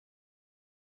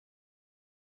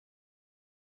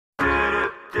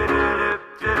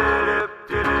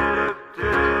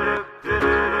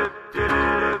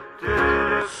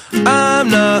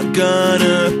not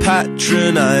gonna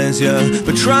patronize you,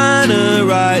 but trying to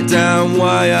write down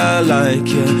why I like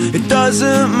you. It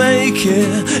doesn't make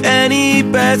it any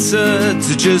better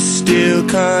to just steal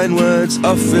kind words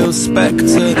off Phil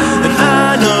Spector. And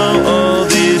I know all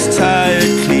these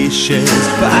tired cliches,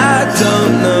 but I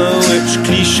don't know which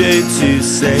cliche to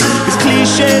say, 'cause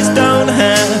cliches don't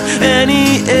have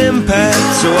any impact.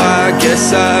 So I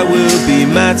guess I will be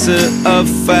matter of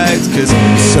fact, 'cause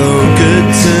it's so good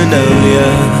to know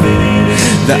you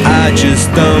that I just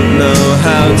don't know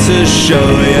how to show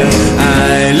you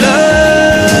I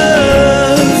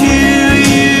love you.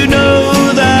 You know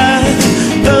that,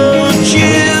 don't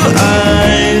you?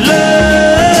 I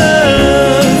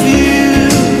love you.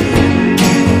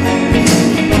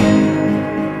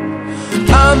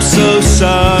 I'm so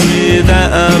sorry that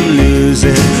I'm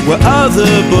losing where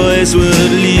other boys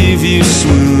would leave you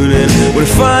swooning. When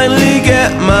I finally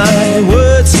get my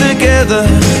words together,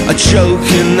 I choke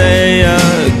and they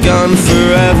are gone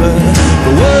forever.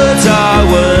 But words are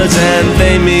words and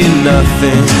they mean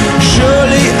nothing.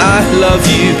 Surely I love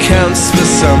you counts for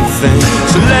something.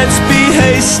 So let's be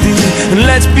hasty and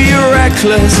let's be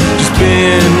reckless. Just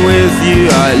being with you,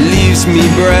 it leaves me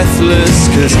breathless,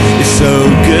 'cause it's so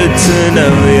good to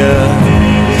know you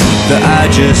that I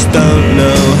just don't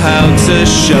know how to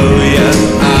show you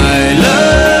I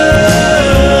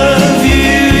love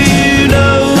you. You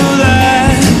know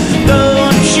that,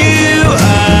 don't you?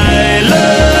 I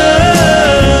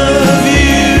love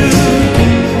you.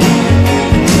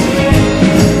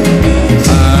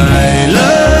 I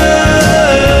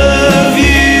love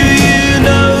you. You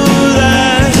know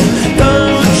that,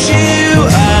 don't you?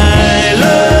 I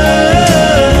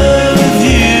love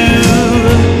you.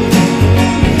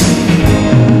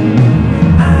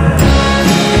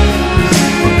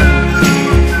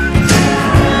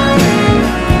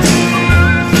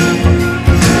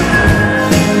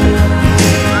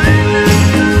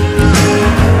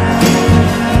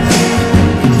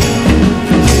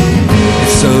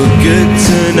 Good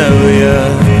to know you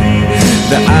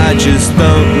that I just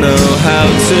don't know how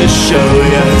to show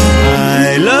you